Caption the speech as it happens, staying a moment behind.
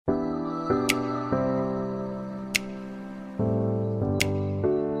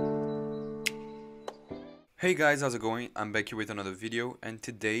Hey guys, how's it going? I'm back here with another video, and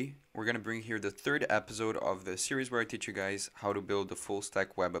today we're gonna bring here the third episode of the series where I teach you guys how to build a full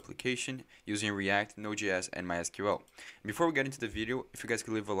stack web application using React, NodeJS, and MySQL. Before we get into the video, if you guys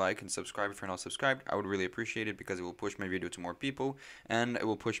could leave a like and subscribe if you're not subscribed, I would really appreciate it because it will push my video to more people and it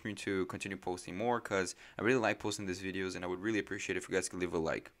will push me to continue posting more because I really like posting these videos and I would really appreciate if you guys could leave a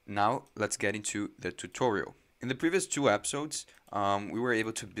like. Now, let's get into the tutorial. In the previous two episodes, we were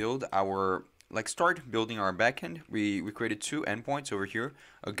able to build our start building our backend. We created two endpoints over here,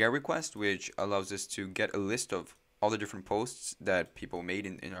 a GET request, which allows us to get a list of all the different posts that people made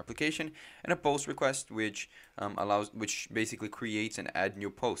in our application, and a post request, which which basically creates and add new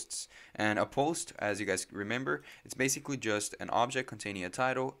posts. And a post, as you guys remember, it's basically just an object containing a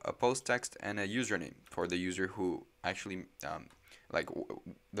title, a post text, and a username for the user who actually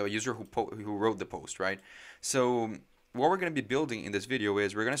the user who wrote the post, right? So what we're going to be building in this video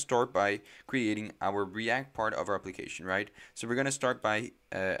is we're going to start by creating our React part of our application, right? So we're going to start by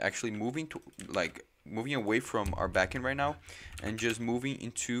actually moving away from our backend right now and just moving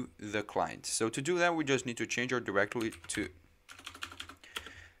into the client. So to do that, we just need to change our directory to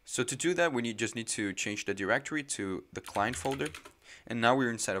just need to change the directory to the client folder. And now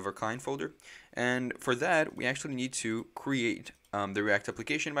we're inside of our client folder. And for that, we actually need to create the React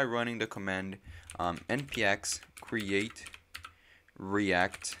application by running the command npx create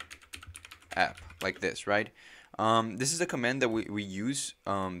React app, like this, right? This is a command that we use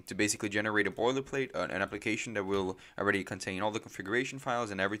to basically generate a boilerplate, an application that will already contain all the configuration files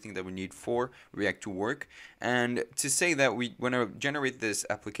and everything that we need for React to work. And to say that we want to generate this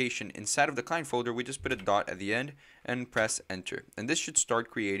application inside of the client folder, we just put a dot at the end and press enter. And this should start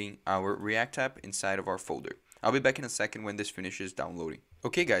creating our React app inside of our folder. I'll be back in a second when this finishes downloading.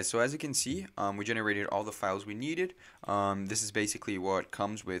 Okay guys, so as you can see, we generated all the files we needed. This is basically what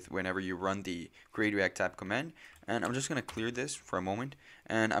comes with whenever you run the create React app command. And I'm just going to clear this for a moment.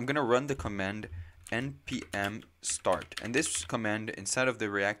 And I'm going to run the command npm start. And this command inside of the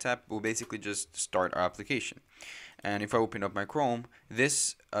React app will basically just start our application. And if I open up my Chrome,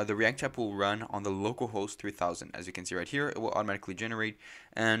 the React app will run on the localhost 3000. As you can see right here, it will automatically generate.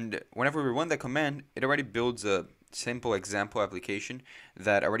 And whenever we run that command, it already builds a simple example application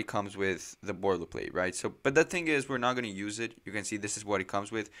that already comes with the boilerplate, right? So, but the thing is, we're not going to use it. You can see this is what it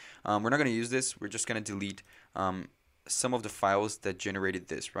comes with. We're not going to use this. We're just going to delete some of the files that generated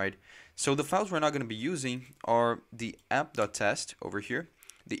this, right? So the files we're not going to be using are the app.test over here,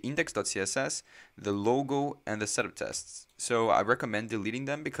 the index.css, the logo, and the setup tests. So I recommend deleting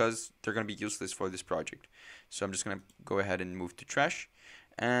them because they're going to be useless for this project. So I'm just going to go ahead and move to trash,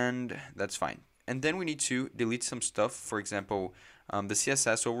 and that's fine. And then we need to delete some stuff. For example, the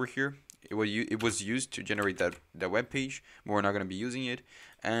CSS over here, it was used to generate that web page, but we're not going to be using it.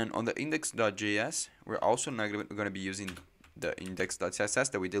 And on the index.js, we're also not going to be using the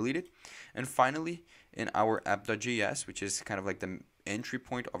index.css that we deleted. And finally, in our app.js, which is kind of like the entry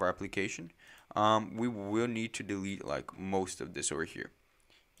point of our application, we will need to delete like most of this over here,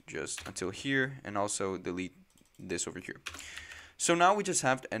 just until here, and also delete this over here. So now we just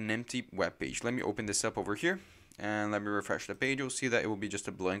have an empty web page. Let me open this up over here and let me refresh the page. You'll see that it will be just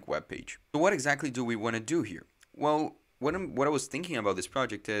a blank web page. So what exactly do we want to do here? Well, what I was thinking about this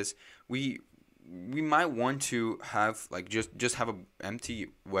project is we might want to have like just have an empty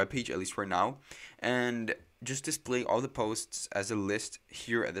web page, at least for now, and just display all the posts as a list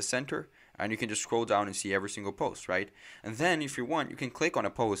here at the center, and you can just scroll down and see every single post, right? And then if you want, you can click on a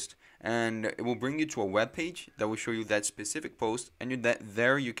post and it will bring you to a web page that will show you that specific post, and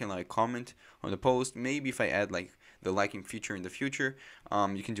there you can like comment on the post. Maybe if I add like the liking feature in the future,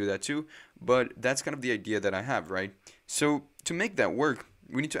 you can do that too. But that's kind of the idea that I have, right? So to make that work,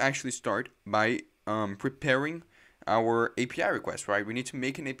 we need to actually start by preparing our API request, right? We need to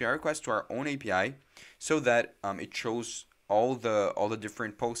make an API request to our own API so that it shows all the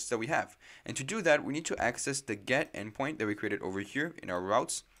different posts that we have. And to do that, we need to access the get endpoint that we created over here in our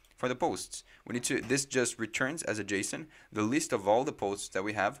routes for the posts. This just returns as a JSON the list of all the posts that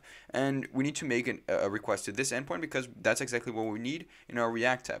we have, and we need to make a request to this endpoint because that's exactly what we need in our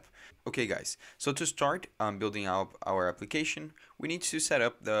React app. Okay guys, so to start building out our application, we need to set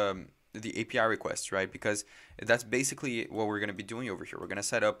up the API requests, right? Because that's basically what we're going to be doing over here. We're going to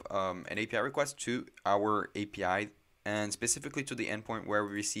set up an API request to our API, and specifically to the endpoint where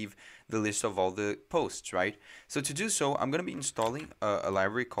we receive the list of all the posts, right? So to do so, I'm going to be installing a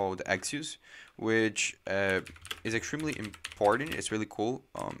library called Exuse, which is extremely important. It's really cool.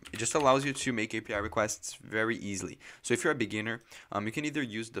 It just allows you to make API requests very easily. So if you're a beginner, you can either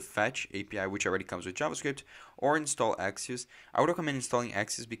use the fetch API, which already comes with JavaScript, or install Axios. I would recommend installing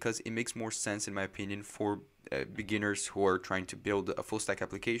Axios because it makes more sense, in my opinion, for beginners who are trying to build a full stack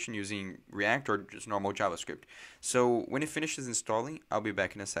application using React or just normal JavaScript. So when it finishes installing, I'll be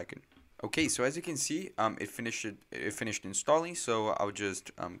back in a second. Okay, so as you can see, it finished installing, so I'll just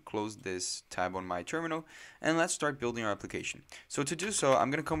close this tab on my terminal, and let's start building our application. So to do so,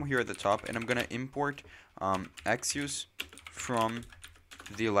 I'm going to come here at the top, and I'm going to import Axios from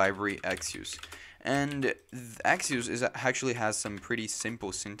the library Axios. And Axios actually has some pretty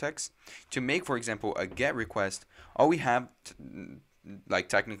simple syntax. To make, for example, a GET request, all we have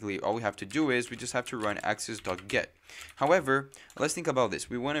technically all we have to do is we just have to run axios.get. However, let's think about this.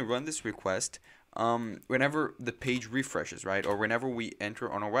 We want to run this request whenever the page refreshes, right? Or whenever we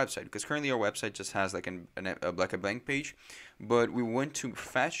enter on our website, because currently our website just has like a blank page, but we want to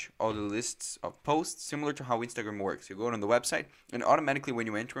fetch all the lists of posts similar to how Instagram works. You go on the website, and automatically when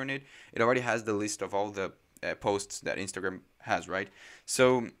you enter on it, it already has the list of all the posts that Instagram has, right?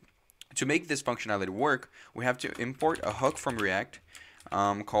 So to make this functionality work, we have to import a hook from React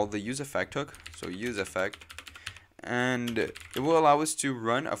called the useEffect hook. So useEffect, and it will allow us to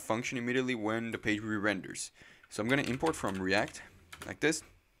run a function immediately when the page re-renders. So I'm going to import from React like this,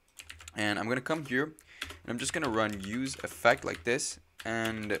 and I'm going to come here, and I'm just going to run useEffect like this,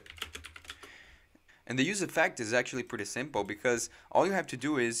 and the useEffect is actually pretty simple because all you have to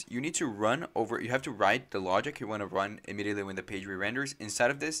do is you need to you have to write the logic you want to run immediately when the page re-renders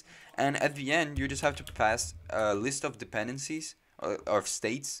inside of this, and at the end you just have to pass a list of dependencies or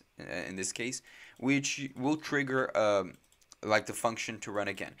states in this case, which will trigger like the function to run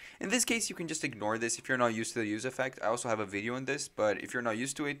again. In this case, you can just ignore this if you're not used to the useEffect. I also have a video on this, but if you're not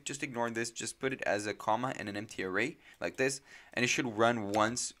used to it, just ignore this. Just put it as a comma and an empty array like this, and it should run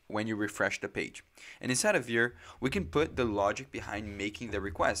once when you refresh the page. And inside of here, we can put the logic behind making the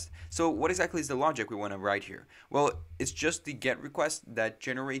request. So what exactly is the logic we want to write here? Well, it's just the GET request that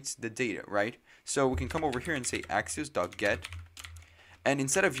generates the data, right? So we can come over here and say axios.get, and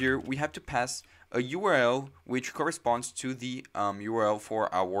inside of here, we have to pass a URL which corresponds to the URL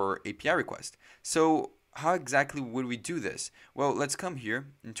for our API request. So how exactly would we do this? Well, let's come here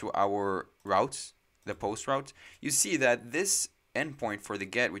into our routes, the post route. You see that this endpoint for the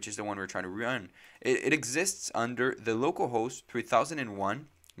GET, which is the one we're trying to run, it exists under the localhost 3001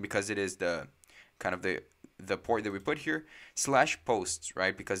 because it is the kind of the port that we put here, /posts,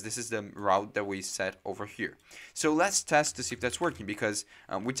 right? Because this is the route that we set over here. So let's test to see if that's working, because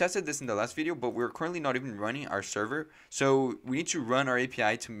we tested this in the last video, but we're currently not even running our server. So we need to run our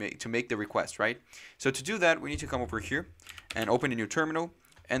API to make the request, right? So to do that, we need to come over here and open a new terminal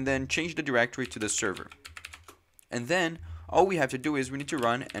and then change the directory to the server. And then all we have to do is we need to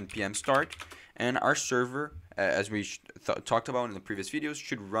run npm start, and our server, as we talked about in the previous videos,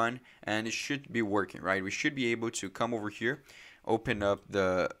 should run and it should be working, right? We should be able to come over here, open up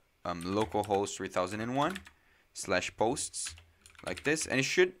the localhost 3001 /posts like this, and it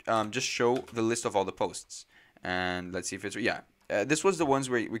should just show the list of all the posts. And let's see if it's, yeah. This was the ones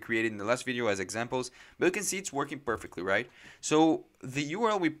we created in the last video as examples, but you can see it's working perfectly, right? So the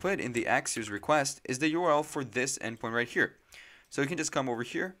URL we put in the Axios request is the URL for this endpoint right here. So you can just come over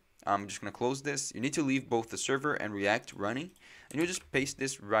here. I'm just going to close this. You need to leave both the server and React running, and you just paste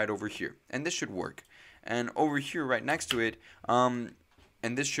this right over here, and this should work. And over here right next to it, and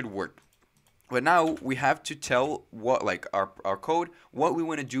this should work. But now we have to tell what, like our code, what we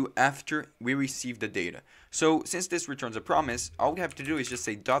want to do after we receive the data. So since this returns a promise, all we have to do is just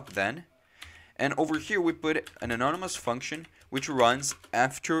say .then, and over here we put an anonymous function which runs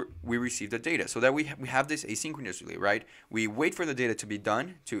after we receive the data, so that we have this asynchronously, right? We wait for the data to be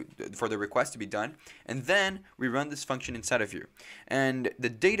done, for the request to be done, and then we run this function inside of here. And the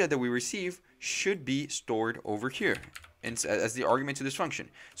data that we receive should be stored over here as the argument to this function.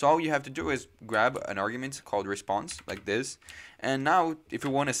 So all you have to do is grab an argument called response like this, and now if you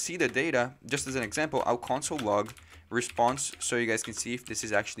want to see the data, just as an example, I'll console log response so you guys can see if this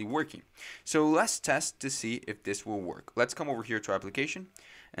is actually working. So let's test to see if this will work. Let's come over here to our application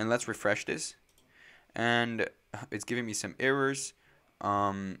and let's refresh this, and it's giving me some errors.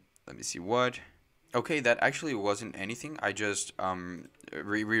 Let me see what. Okay, that actually wasn't anything. I just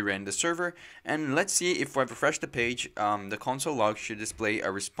re-ran the server, and let's see if I refresh the page, the console log should display a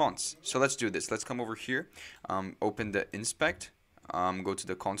response. So let's do this. Let's come over here, open the inspect, go to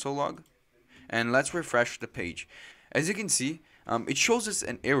the console log, and let's refresh the page. As you can see, it shows us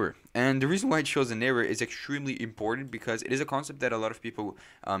an error. And the reason why it shows an error is extremely important because it is a concept that a lot of people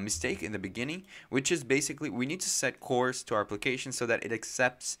mistake in the beginning, which is basically we need to set CORS to our application so that it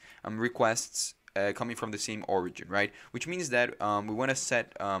accepts requests coming from the same origin, right? Which means that we want to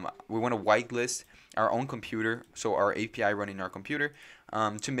set, we want to whitelist our own computer, so our API running our computer,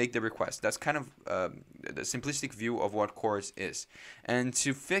 to make the request. That's kind of the simplistic view of what CORS is. And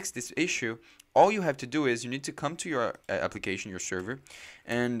to fix this issue, all you have to do is you need to come to your application, your server,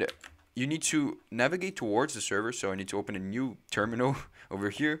 and you need to navigate towards the server. So I need to open a new terminal over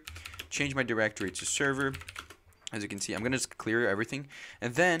here, change my directory to server. As you can see, I'm going to just clear everything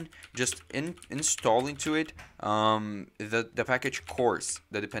and then just install into it the package CORS,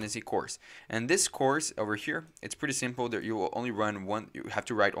 the dependency CORS. And this CORS over here, it's pretty simple that you will only run one, you have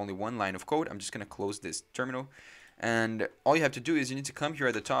to write only one line of code. I'm just going to close this terminal. And all you have to do is you need to come here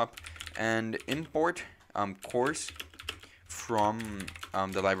at the top and import CORS from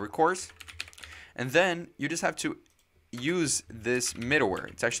the library CORS. And then you just have to use this middleware.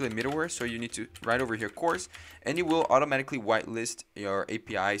 It's actually a middleware, so you need to write over here CORS, and it will automatically whitelist your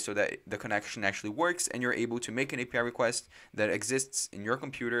API so that the connection actually works and you're able to make an API request that exists in your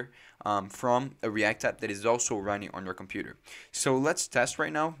computer from a React app that is also running on your computer. So let's test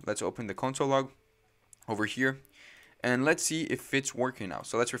right now. Let's open the console log over here and let's see if it's working now.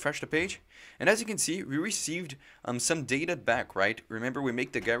 So let's refresh the page, and as you can see, we received some data back, right? Remember, we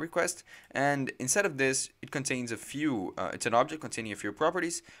make the GET request, and inside of this, it contains a few, it's an object containing a few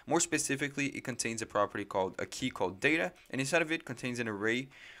properties. More specifically, it contains a property called a key called data, and inside of it contains an array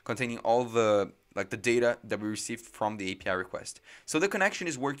containing all the the data that we received from the API request. So the connection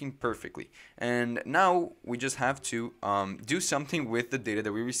is working perfectly. And now we just have to do something with the data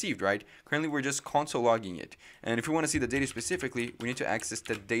that we received, right? Currently we're just console logging it. And if we want to see the data specifically, we need to access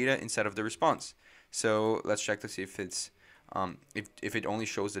the data inside of the response. So let's check to see if it's if it only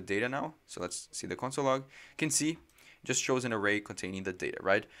shows the data now. So let's see the console log. You can see just shows an array containing the data,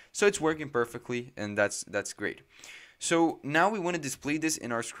 right? So it's working perfectly, and that's great. So now we want to display this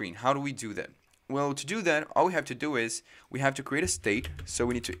in our screen. How do we do that? Well, to do that, all we have to do is we have to create a state. So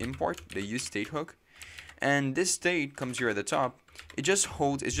we need to import the useState hook, and this state comes here at the top. It just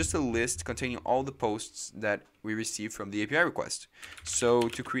holds, it's just a list containing all the posts that we received from the API request. So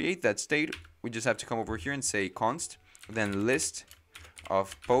to create that state, we just have to come over here and say const, then list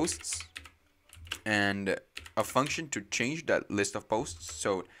of posts, and a function to change that list of posts.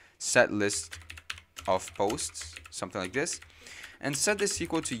 So set list of posts, something like this, and set this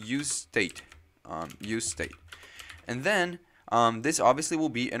equal to useState. And then this obviously will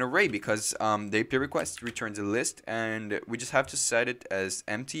be an array because the API request returns a list, and we just have to set it as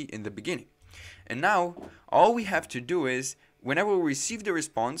empty in the beginning. And now all we have to do is whenever we receive the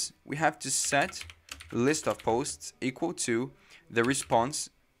response, we have to set list of posts equal to the response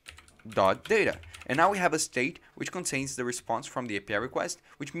dot data. And now we have a state which contains the response from the API request,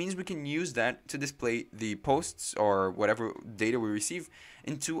 which means we can use that to display the posts or whatever data we receive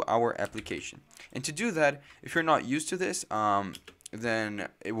into our application. And to do that, if you're not used to this, then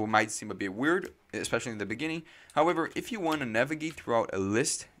it might seem a bit weird, especially in the beginning. However, if you want to navigate throughout a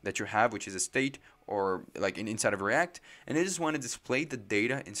list that you have, which is a state or like inside of React, and you just want to display the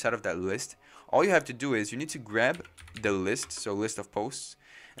data inside of that list, all you have to do is you need to grab the list, so list of posts,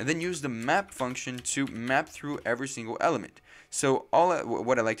 and then use the map function to map through every single element. So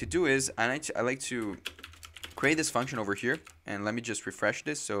what I like to do is I like to create this function over here, and let me just refresh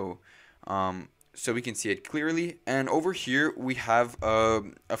this so we can see it clearly. And over here we have a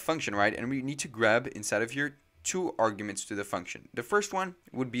function, right? And we need to grab inside of here two arguments to the function. The first one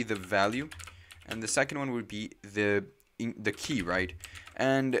would be the value, and the second one would be the key, right?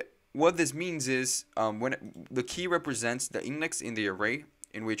 And what this means is when the key represents the index in the array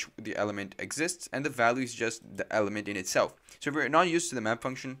in which the element exists, and the value is just the element in itself. So if you're not used to the map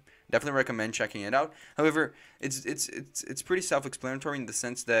function, definitely recommend checking it out. However, it's pretty self-explanatory in the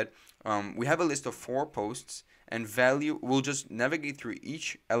sense that we have a list of 4 posts, and value will just navigate through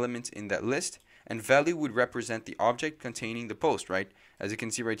each element in that list, and value would represent the object containing the post, right? As you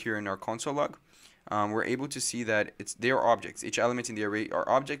can see right here in our console log, we're able to see that they are objects. Each element in the array are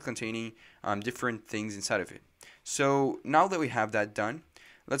objects containing different things inside of it. So now that we have that done,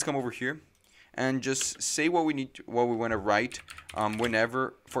 let's come over here and just say what we want to write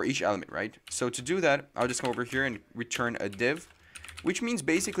whenever for each element, right? So to do that, I'll just come over here and return a div, which means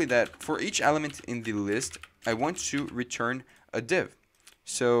basically that for each element in the list, I want to return a div.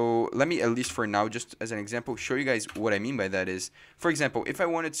 So let me, at least for now, just as an example, show you guys what I mean by that is, for example, if I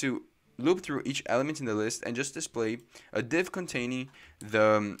wanted to loop through each element in the list and just display a div containing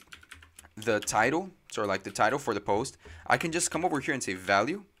the title so like the title for the post, I can just come over here and say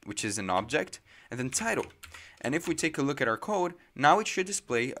value, which is an object, and then title. And if we take a look at our code, now it should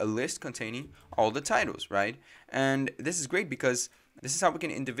display a list containing all the titles, right? And this is great because this is how we can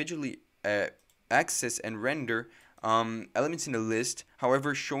individually access and render elements in the list,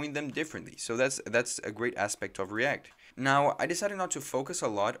 however showing them differently. So that's a great aspect of React. Now I decided not to focus a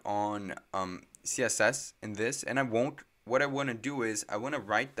lot on CSS in this, and I won't. What I want to do is I want to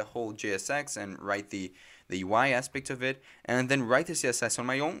write the whole JSX and write the UI aspect of it, and then write the CSS on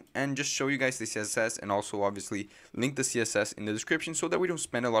my own and just show you guys the CSS, and also obviously link the CSS in the description so that we don't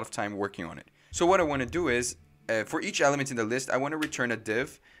spend a lot of time working on it. So what I want to do is for each element in the list, I want to return a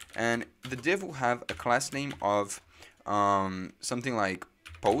div, and the div will have a class name of something like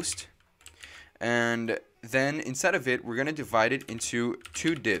post, and then inside of it we're going to divide it into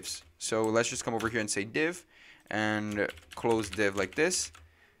two divs. So let's just come over here and say div and close div like this,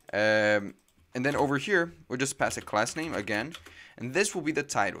 and then over here we'll just pass a class name again, and this will be the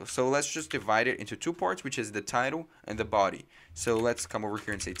title. So let's just divide it into two parts, which is the title and the body. So let's come over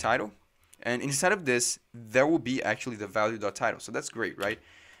here and say title, and inside of this there will be actually the value.title. So that's great, right?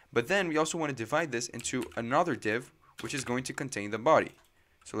 But then we also want to divide this into another div which is going to contain the body.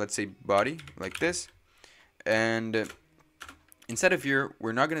 So let's say body like this, and inside of here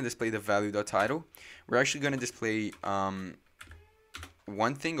we're not going to display the value.title. We're actually going to display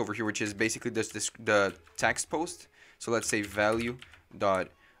one thing over here, which is basically the text post. So let's say value dot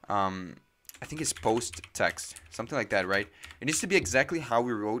I think it's post text, something like that, right? It needs to be exactly how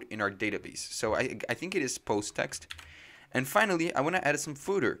we wrote in our database. So I think it is post text. And finally, I want to add some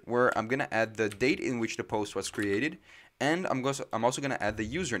footer where I'm going to add the date in which the post was created, and I'm also going to add the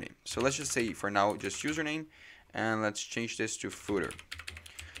username. So let's just say for now just username, and let's change this to footer.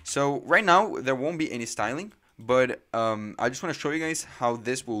 So right now there won't be any styling, but I just want to show you guys how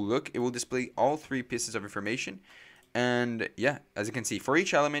this will look. It will display all three pieces of information, and yeah, as you can see, for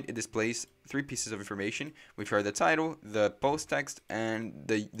each element it displays three pieces of information, which are the title, the post text, and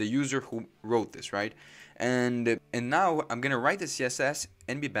the user who wrote this, right? And now I'm gonna write the CSS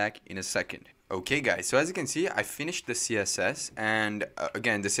and be back in a second. Okay guys, so as you can see, I finished the CSS, and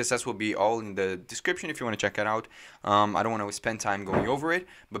again, the CSS will be all in the description if you want to check it out. I don't want to spend time going over it,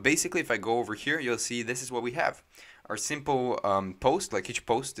 but basically if I go over here, you'll see this is what we have. Our simple post, like each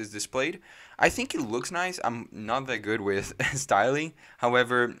post is displayed. I think it looks nice. I'm not that good with styling.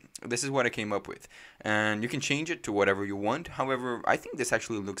 However, this is what I came up with. And you can change it to whatever you want. However, I think this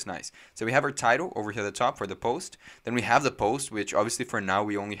actually looks nice. So we have our title over here at the top for the post. Then we have the post, which obviously for now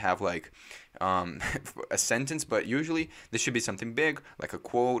we only have like a sentence, but usually this should be something big, like a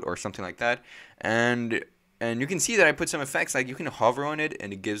quote or something like that. And you can see that I put some effects, like you can hover on it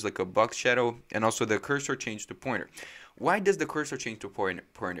and it gives like a box shadow, and also the cursor changed to pointer. Why does the cursor change to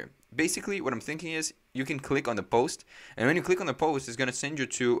pointer? Basically what I'm thinking is you can click on the post, and when you click on the post it's going to send you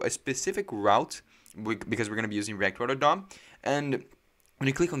to a specific route, because we're going to be using React Router DOM, and when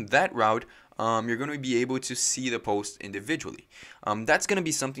you click on that route, you're going to be able to see the post individually. That's going to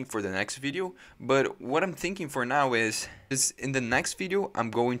be something for the next video, but what I'm thinking for now is in the next video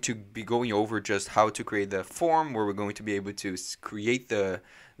I'm going to be going over just how to create the form where we're going to be able to create the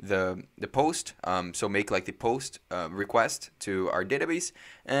post, so make like the post request to our database,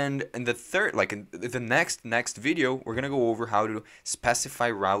 and in the third, like in the next video, we're gonna go over how to specify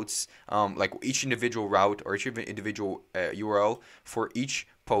routes, like each individual route or each individual URL for each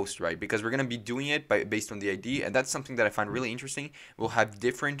post, right? Because we're gonna be doing it based on the ID, and that's something that I find really interesting. We'll have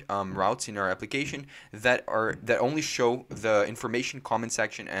different routes in our application that only show the information, comment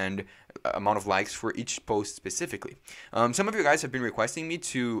section, and amount of likes for each post specifically. Some of you guys have been requesting me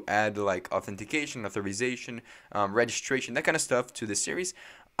to add like authentication, authorization, registration, that kind of stuff to this series.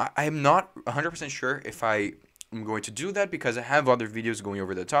 I am not 100% sure if I'm going to do that, because I have other videos going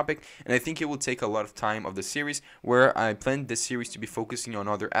over the topic, and I think it will take a lot of time of the series, where I plan this series to be focusing on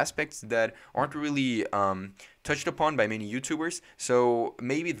other aspects that aren't really touched upon by many YouTubers. So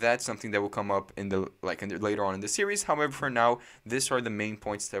maybe that's something that will come up later on in the series. However, for now, these are the main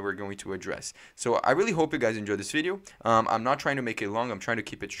points that we're going to address. So I really hope you guys enjoyed this video. I'm not trying to make it long, I'm trying to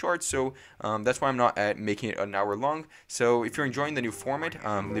keep it short, so that's why I'm not making it an hour long. So if you're enjoying the new format,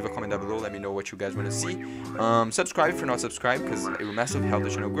 leave a comment down below, let me know what you guys want to see. Subscribe if you're not subscribed, because it will massively help the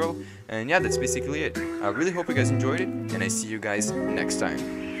channel grow. And yeah, that's basically it. I really hope you guys enjoyed it, and I see you guys next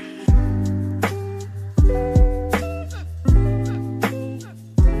time.